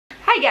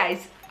Hi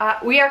guys!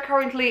 We are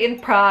currently in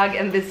Prague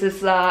and this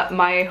is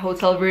my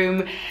hotel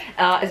room.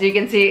 As you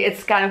can see,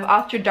 it's kind of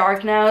after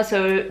dark now,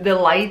 so the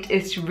light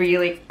is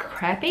really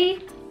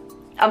crappy.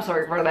 I'm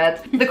sorry for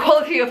that. The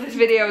quality of this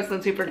video is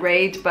not super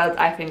great, but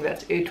I think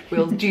that it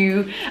will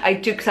do. I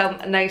took some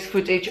nice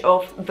footage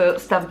of the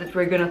stuff that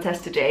we're gonna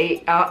test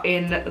today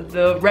in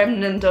the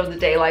remnant of the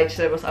daylight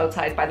that was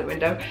outside by the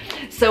window.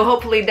 So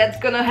hopefully that's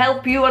gonna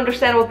help you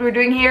understand what we're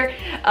doing here.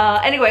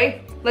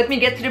 Anyway, let me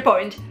get to the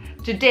point.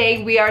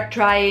 Today we are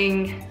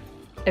trying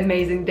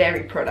amazing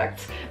dairy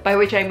products, by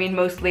which I mean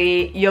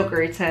mostly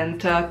yogurts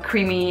and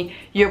creamy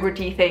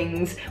yogurty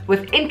things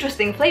with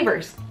interesting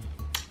flavors.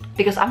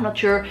 Because I'm not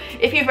sure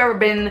if you've ever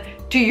been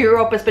to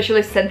Europe,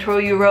 especially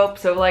Central Europe,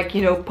 so like,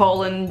 you know,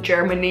 Poland,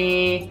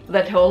 Germany,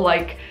 that whole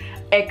like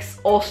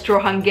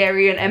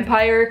ex-Austro-Hungarian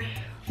Empire.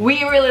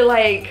 We really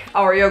like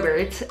our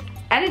yogurt.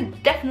 And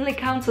it definitely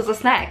counts as a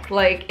snack.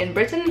 Like in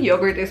Britain,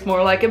 yogurt is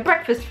more like a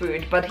breakfast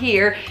food, but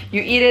here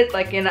you eat it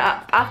like in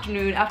an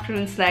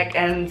afternoon snack,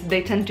 and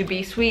they tend to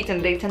be sweet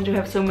and they tend to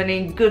have so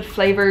many good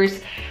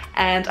flavors,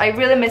 and I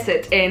really miss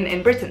it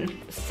in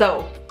Britain.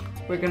 So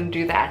we're gonna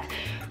do that.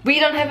 We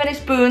don't have any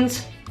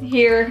spoons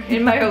here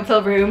in my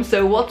hotel room,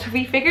 so what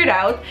we figured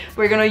out,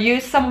 we're gonna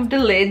use some of the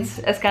lids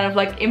as kind of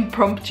like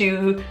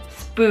impromptu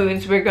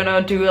spoons. We're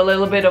gonna do a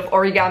little bit of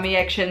origami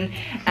action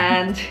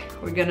and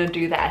we're gonna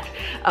do that.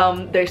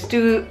 There's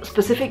two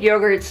specific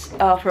yogurts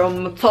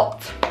from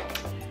Tot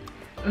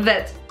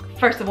that,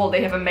 first of all,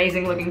 they have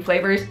amazing looking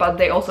flavors, but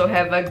they also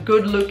have a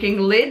good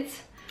looking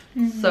lids.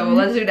 So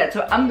let's do that.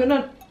 So I'm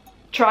gonna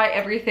try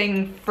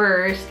everything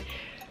first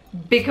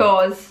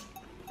because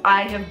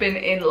I have been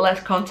in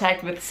less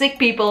contact with sick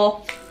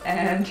people,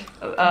 and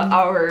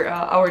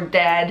our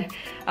dad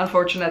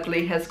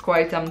unfortunately has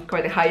quite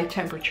a high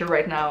temperature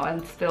right now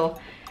and still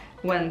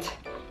went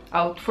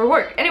out for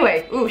work.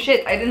 Anyway, oh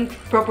shit, I didn't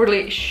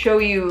properly show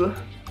you.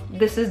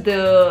 This is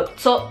the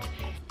Tot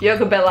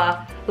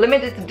Yogabella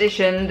limited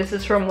edition. This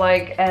is from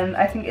like, and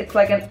I think it's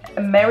like an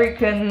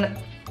American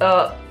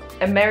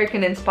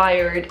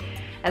inspired,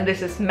 and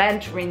this is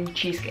Mandarin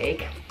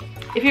cheesecake.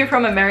 If you're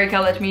from America,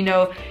 let me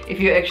know if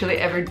you actually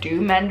ever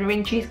do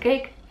Mandarin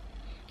cheesecake.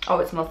 Oh,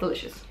 it smells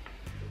delicious.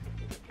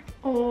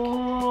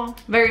 Oh,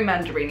 very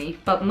mandarin-y,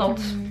 but not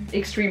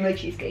extremely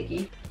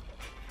cheesecakey.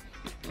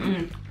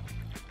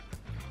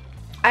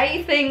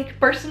 I think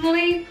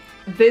personally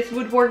this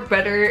would work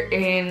better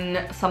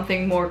in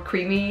something more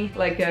creamy,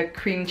 like a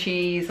cream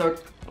cheese or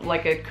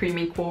like a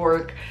creamy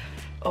quark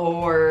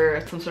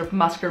or some sort of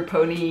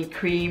mascarpone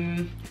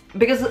cream,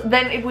 because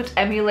then it would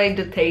emulate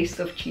the taste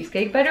of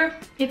cheesecake better.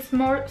 It's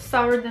more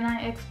sour than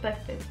I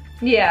expected.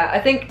 Yeah, I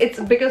think it's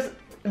because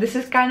this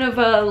is kind of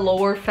a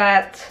lower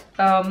fat,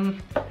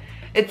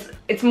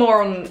 it's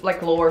more on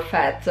like lower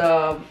fat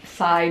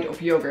side of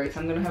yogurts.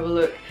 I'm gonna have a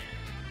look.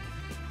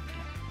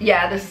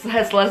 Yeah, this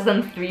has less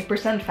than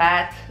 3%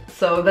 fat,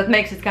 so that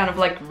makes it kind of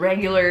like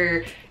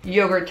regular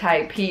yogurt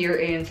type here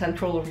in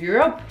Central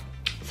Europe.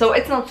 So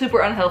it's not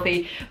super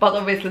unhealthy, but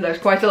obviously there's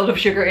quite a lot of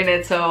sugar in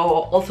it, so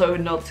also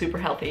not super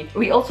healthy.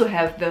 We also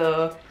have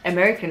the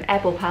American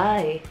apple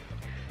pie.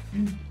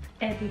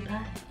 Apple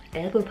pie.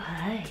 Apple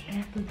pie.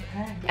 Apple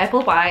pie.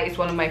 Apple pie is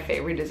one of my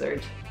favorite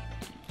desserts.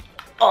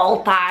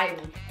 All time.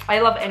 I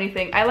love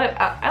anything. I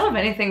love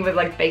anything with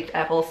like baked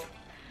apples.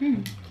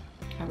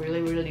 I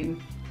really do.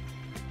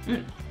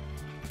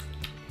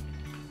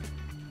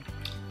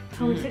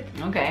 How is it?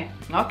 Okay.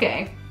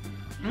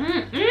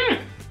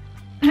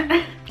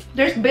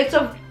 There's bits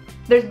of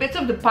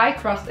the pie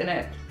crust in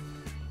it.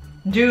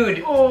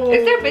 Dude, oh.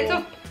 Is there bits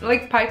of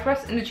like pie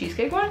crust in the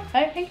cheesecake one?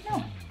 I think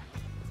no.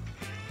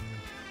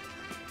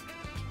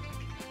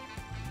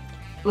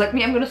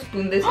 I'm gonna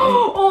spoon this in.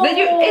 Oh, is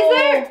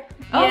there?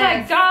 Oh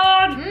yes. my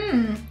god!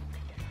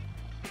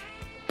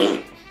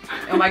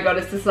 Oh my god,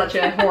 this is such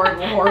a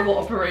horrible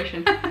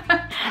operation.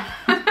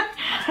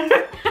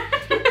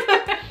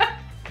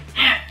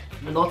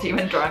 Not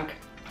even drunk.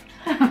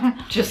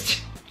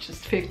 Just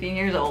 15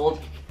 years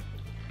old.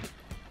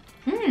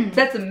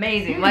 That's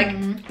amazing. Like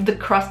the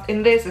crust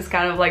in this is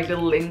kind of like the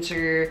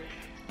linzer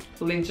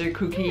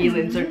cookie,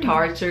 linzer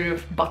tart, sort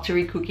of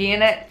buttery cookie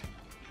in it.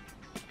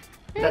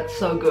 That's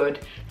so good.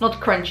 Not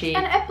crunchy.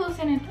 And apples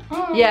in it.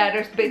 Oh. Yeah,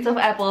 there's bits of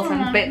apples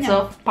and bits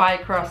of pie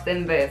crust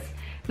in this.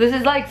 This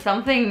is like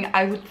something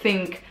I would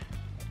think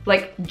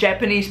like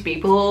Japanese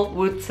people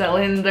would sell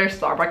in their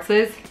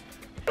Starbuckses.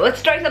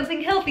 Let's try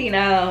something healthy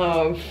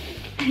now.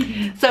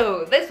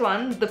 So this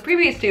one, the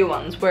previous two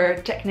ones were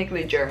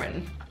technically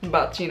German,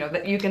 but you know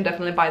that you can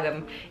definitely buy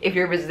them if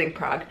you're visiting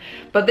Prague.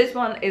 But this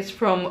one is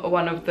from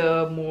one of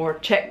the more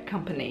Czech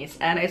companies,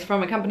 and it's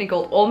from a company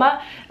called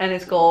Olma, and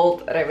it's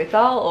called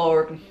Revital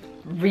or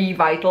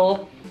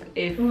Revital,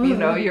 if you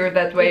know you're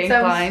that way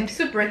inclined.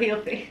 Super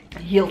healthy.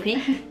 Healthy?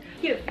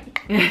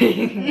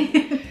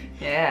 Healthy.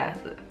 Yeah.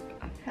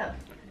 Health.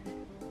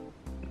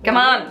 Come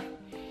on!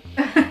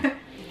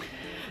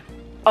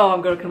 Oh,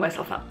 I'm gonna kill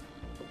myself now.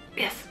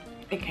 Yes.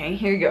 Okay,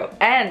 here you go.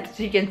 And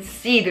so you can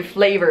see the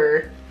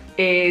flavor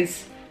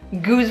is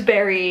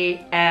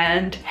gooseberry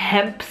and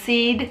hemp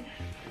seed.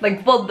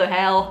 Like, what the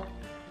hell?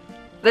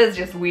 That's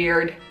just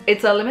weird.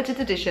 It's a limited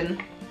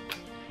edition,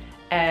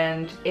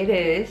 and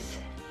it's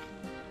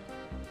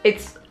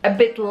a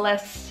bit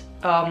less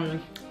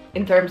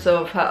in terms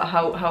of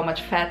how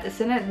much fat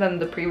is in it than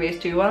the previous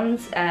two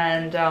ones,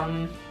 and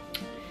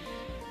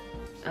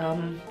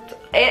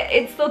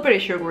it's still pretty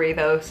sugary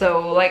though,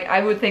 so like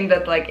I would think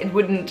that like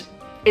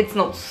it's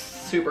not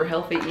super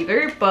healthy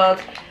either,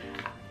 but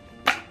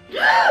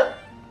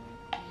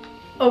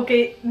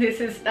Okay,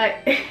 this is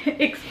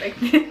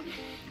expected.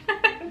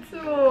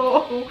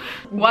 so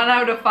 1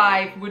 out of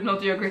 5 would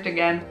not yogurt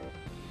again.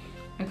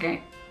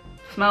 Okay,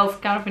 smells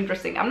kind of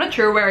interesting. I'm not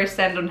sure where I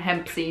stand on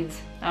hemp seeds.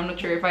 I'm not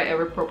sure if I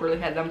ever properly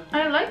had them.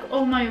 I like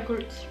all my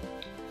yogurts.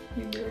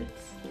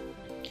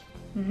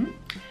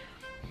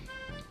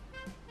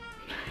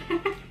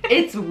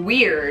 It's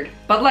weird,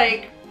 but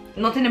like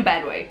not in a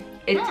bad way.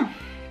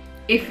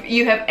 If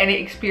you have any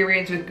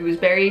experience with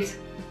gooseberries,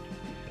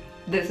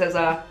 this is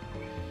a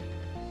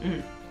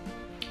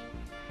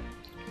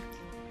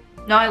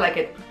no, I like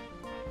it.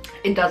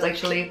 It does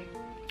actually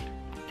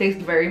taste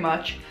very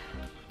much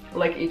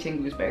like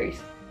eating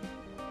gooseberries.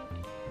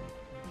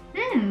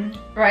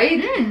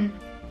 Right?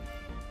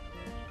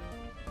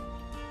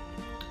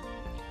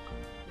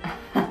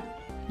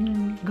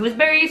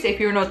 Gooseberries, if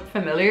you're not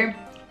familiar,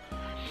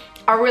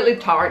 are really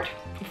tart.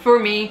 For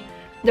me,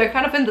 they're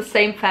kind of in the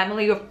same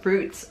family of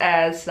fruits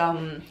as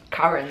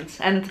currants,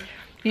 and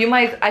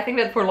I think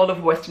that for a lot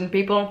of Western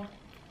people,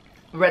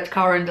 red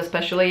currant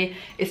especially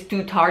is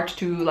too tart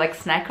to like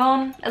snack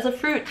on as a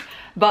fruit,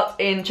 but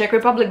in Czech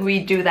Republic we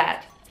do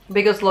that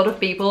because a lot of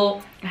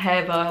people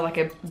have like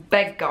a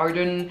back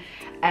garden,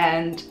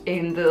 and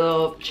in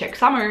the Czech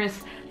summers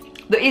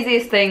the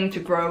easiest thing to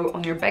grow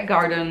on your back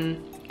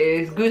garden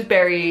is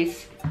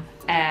gooseberries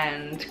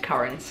and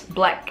currants,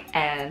 black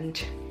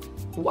and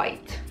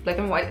white, black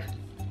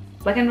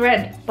and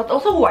red, but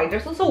also white.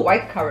 There's also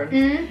white currant.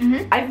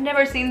 I've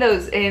never seen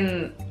those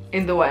in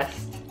the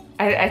West.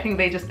 I think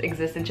they just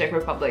exist in Czech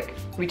Republic.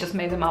 We just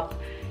made them up.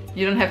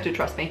 You don't have to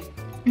trust me.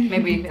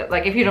 Maybe,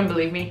 like, if you don't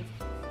believe me,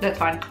 that's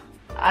fine.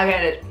 I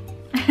get it.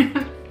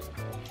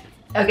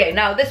 Okay,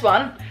 now this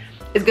one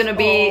is gonna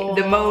be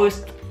the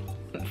most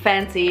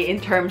fancy in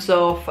terms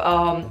of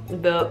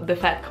the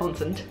fat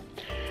content.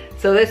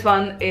 So this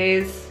one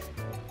is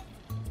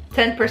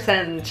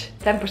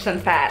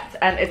 10% fat,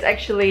 and it's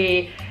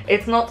actually,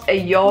 it's not a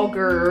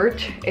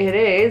yogurt, it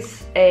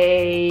is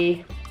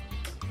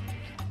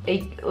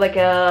like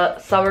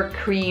a sour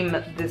cream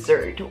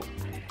dessert.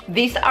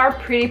 These are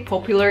pretty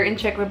popular in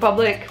Czech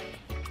Republic,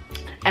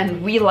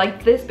 and we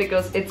like this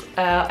because it's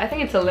I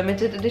think it's a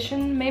limited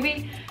edition,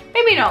 maybe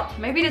not,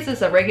 maybe this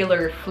is a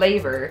regular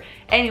flavor.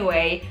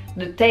 Anyway,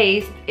 the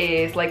taste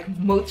is like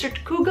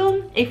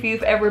Mozartkugeln. If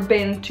you've ever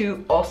been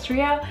to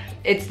Austria,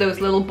 it's those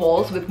little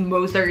balls with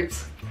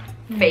Mozart's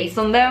face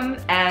on them,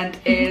 and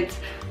it's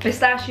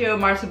pistachio,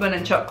 marzipan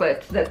and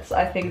chocolate. That's,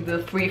 I think,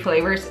 the 3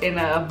 flavors in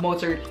a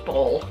Mozart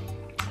ball.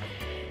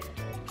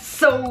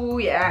 So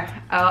yeah,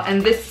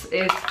 and this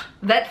is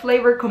that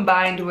flavor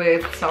combined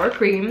with sour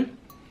cream,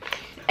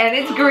 and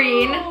it's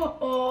green.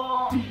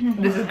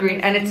 This is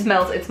green, and it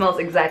smells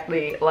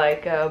exactly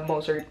like a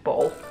Mozart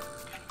ball.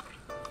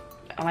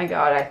 Oh my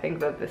god, I think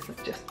that this is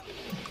just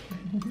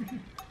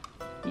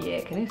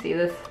yeah, can you see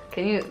this?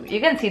 You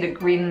can see the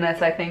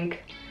greenness, I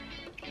think.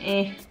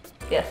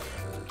 Yes.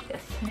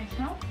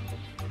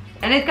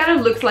 And it kind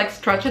of looks like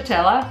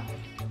stracciatella.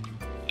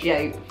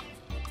 Yeah,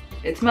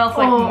 it smells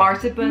like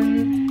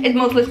marzipan. It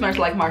mostly smells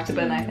like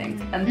marzipan, I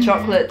think, and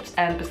chocolate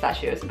and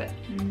pistachios a bit.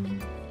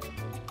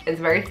 It's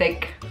very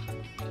thick.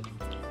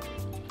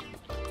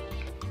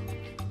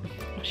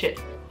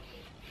 Shit.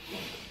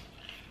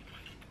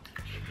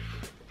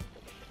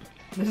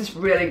 This is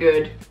really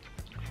good.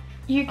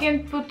 You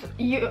can put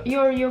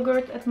your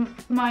yogurt at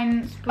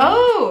mine spoon.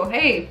 Oh,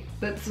 hey,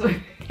 that's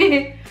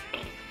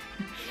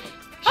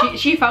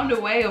she found a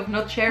way of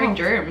not sharing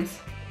germs.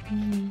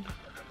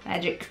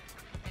 Magic.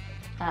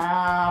 Okay.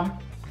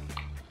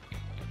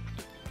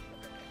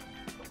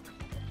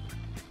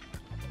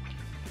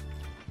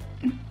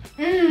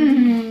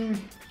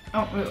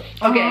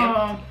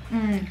 Oh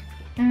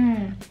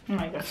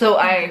my god. So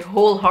I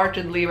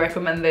wholeheartedly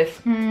recommend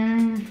this.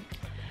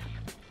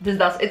 This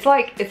does. It's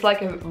like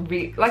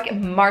a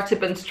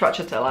marzipan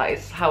stracciatella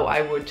is how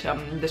I would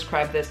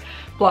describe this.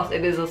 Plus,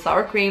 it is a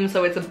sour cream,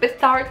 so it's a bit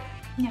tart.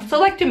 Yeah. So,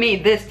 like, to me,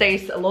 this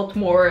tastes a lot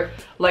more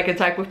like a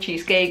type of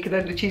cheesecake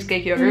than the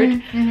cheesecake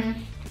yogurt.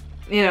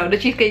 You know, the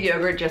cheesecake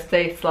yogurt just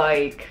tastes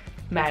like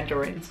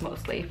mandarins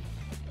mostly.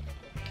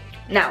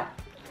 Now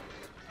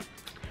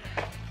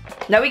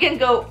we can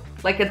go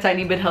like a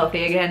tiny bit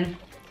healthy again.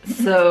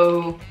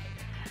 So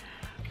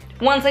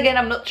once again,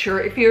 I'm not sure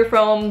if you're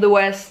from the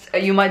West,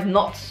 you might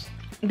not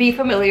be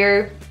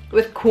familiar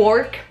with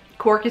quark.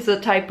 Quark is a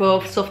type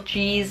of soft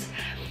cheese.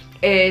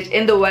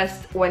 In the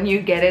West, when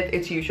you get it,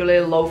 it's usually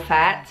low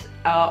fat,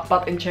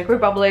 but in Czech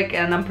Republic,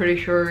 and I'm pretty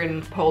sure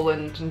in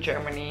Poland and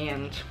Germany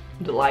and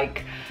the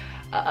like,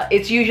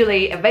 it's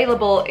usually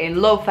available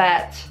in low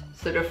fat,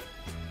 sort of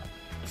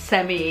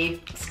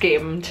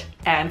semi-skimmed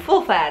and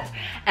full fat.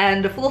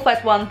 And the full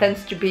fat one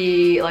tends to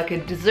be like a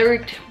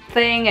dessert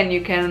thing, and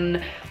you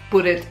can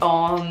put it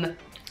on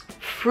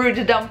fruit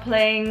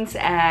dumplings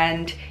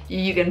and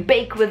you can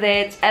bake with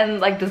it, and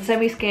like the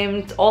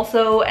semi-skimmed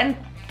also, and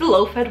the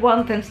low-fat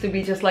one tends to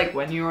be just like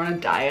when you're on a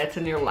diet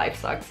and your life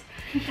sucks.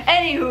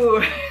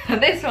 Anywho,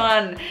 this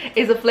one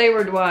is a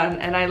flavored one,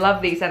 and I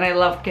love these, and I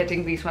love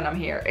getting these when I'm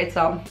here. It's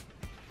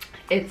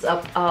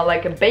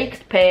like a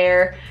baked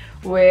pear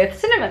with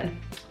cinnamon,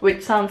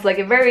 which sounds like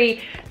a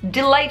very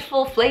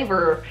delightful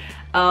flavor.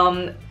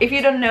 If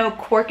you don't know,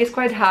 quark is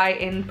quite high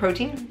in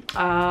protein.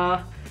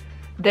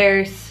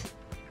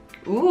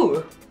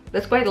 Ooh,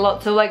 that's quite a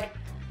lot. So like,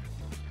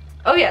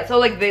 oh yeah, so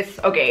like this,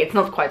 okay, it's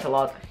not quite a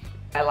lot,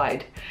 I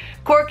lied.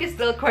 Quark is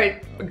still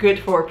quite good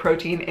for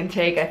protein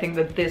intake. I think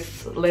that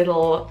this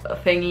little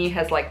thingy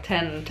has like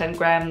 10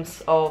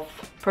 grams of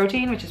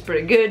protein, which is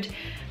pretty good.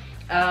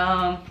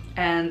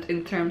 And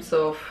in terms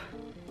of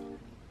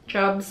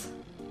chubs,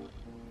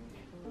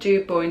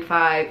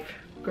 2.5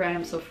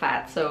 grams of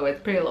fat, so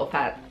it's pretty low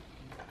fat.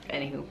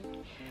 Anywho,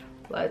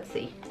 let's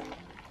see.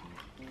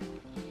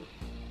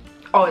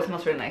 Oh, it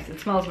smells really nice. It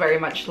smells very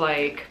much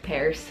like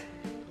pears.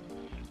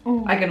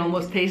 Ooh. I can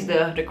almost taste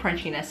the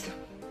crunchiness,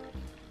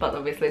 but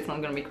obviously it's not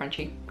gonna be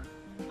crunchy.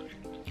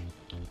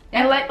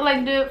 I like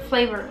the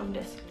flavor of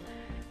this.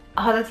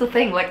 Oh, that's the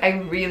thing, like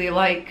I really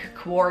like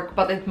quark,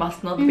 but it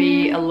must not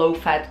be a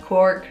low-fat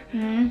quark,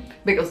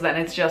 because then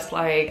it's just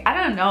like, I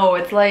don't know,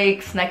 it's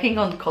like snacking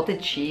on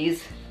cottage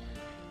cheese.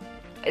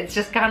 It's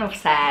just kind of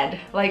sad.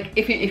 Like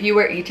if you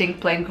were eating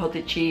plain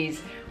cottage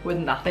cheese with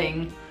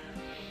nothing.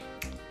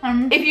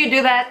 If you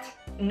do that,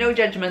 no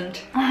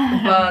judgment,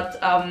 but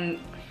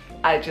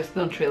I just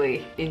don't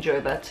really enjoy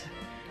that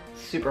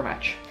super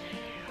much.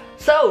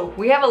 So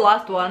we have a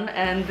last one,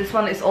 and this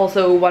one is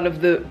also one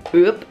of the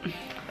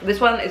this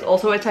one is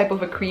also a type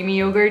of a creamy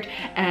yogurt,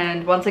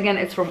 and once again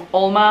it's from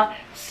Alma,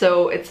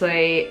 so it's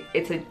a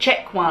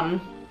Czech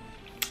one,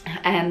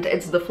 and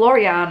it's the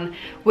Florian,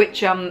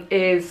 which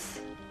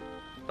is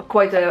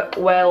quite a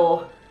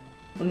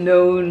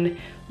well-known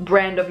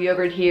brand of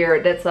yogurt here.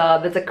 That's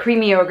a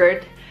creamy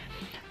yogurt.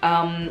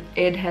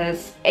 It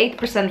has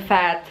 8%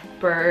 fat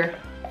per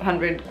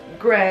 100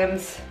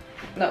 grams.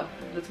 No,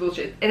 that's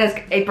bullshit. It has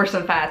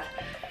 8% fat.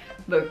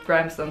 The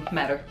grams don't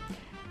matter.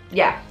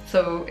 Yeah,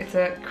 so it's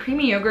a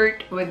creamy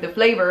yogurt with the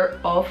flavor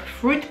of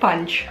fruit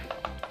punch.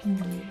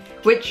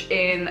 Which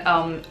in,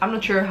 I'm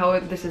not sure how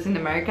this is in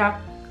America.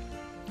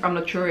 I'm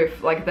not sure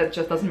if like that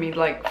just doesn't mean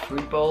like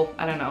fruit bowl.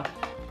 I don't know.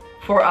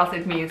 For us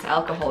it means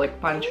alcoholic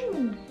punch.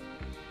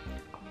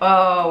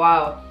 Oh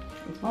wow,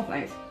 it smells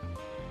nice.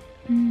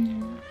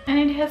 And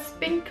it has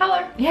pink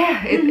color.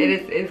 Yeah,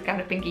 it's kind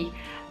of pinky.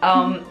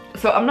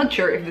 So I'm not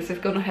sure if this is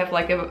gonna have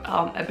like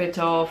a bit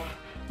of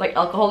like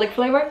alcoholic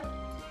flavor.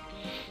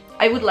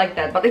 I would like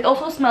that, but it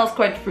also smells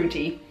quite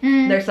fruity.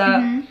 There's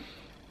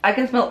I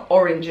can smell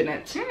orange in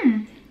it.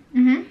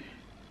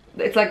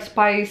 It's like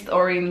spiced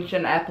orange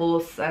and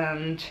apples,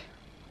 and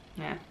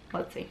yeah,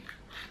 let's see.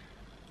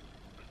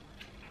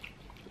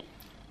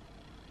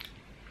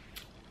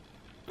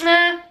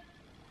 Nah,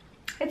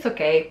 it's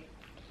okay.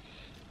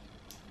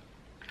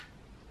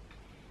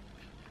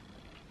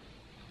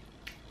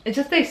 It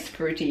just tastes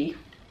fruity.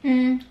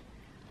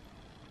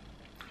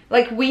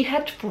 Like we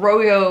had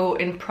froyo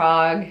in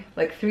Prague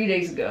like 3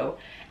 days ago,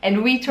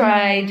 and we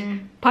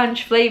tried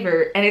punch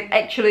flavor, and it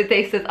actually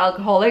tasted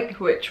alcoholic,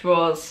 which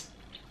was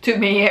to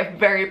me a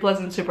very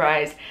pleasant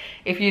surprise.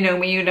 If you know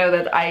me, you know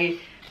that I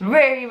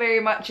very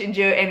much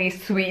enjoy any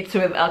sweets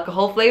with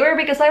alcohol flavor,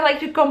 because I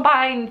like to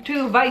combine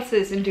two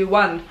vices into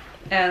one.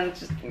 And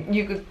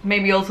you could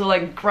maybe also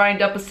like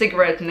grind up a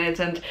cigarette in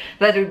it, and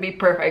that would be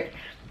perfect.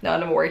 No,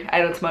 don't worry,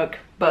 I don't smoke,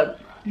 but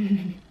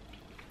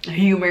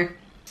humor.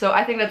 So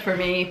I think that for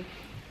me,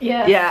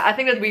 yeah, I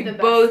think that we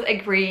both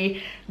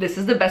agree this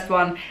is the best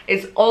one.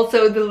 It's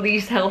also the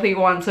least healthy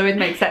one, so it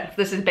makes sense.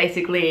 This is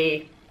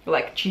basically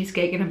like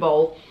cheesecake in a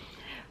bowl.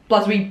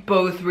 Plus we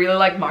both really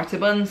like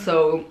marzipan,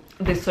 so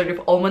this sort of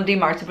almondy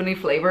marzipan-y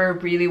flavor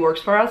really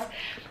works for us.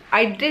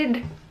 I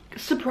did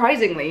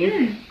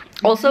surprisingly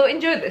also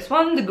enjoy this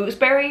one, the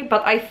gooseberry,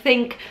 but I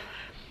think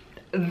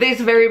this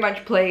very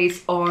much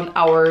plays on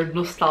our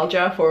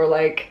nostalgia for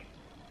like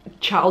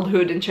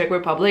childhood in Czech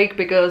Republic,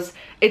 because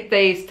it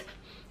tastes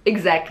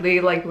exactly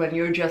like when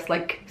you're just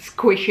like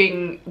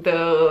squishing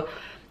the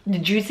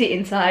juicy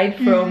inside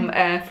from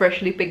a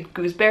freshly picked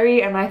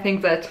gooseberry, and I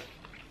think that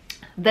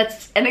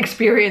that's an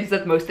experience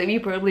that most of you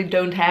probably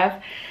don't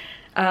have.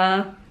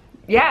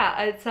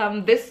 Yeah, it's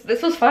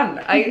this was fun.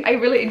 I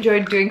really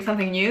enjoyed doing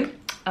something new.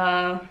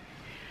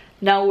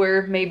 Now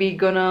we're maybe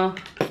gonna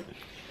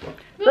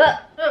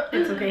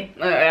it's okay.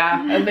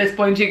 Yeah, at this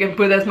point you can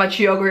put as much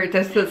yogurt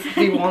as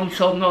you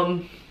want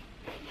on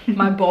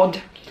my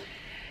bod.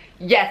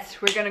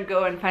 Yes, we're gonna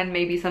go and find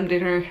maybe some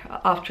dinner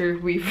after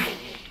we've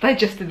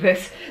digested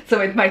this,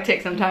 so it might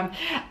take some time.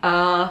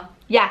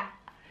 Yeah,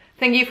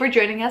 thank you for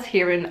joining us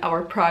here in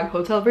our Prague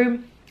hotel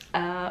room.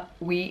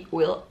 We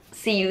will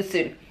see you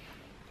soon.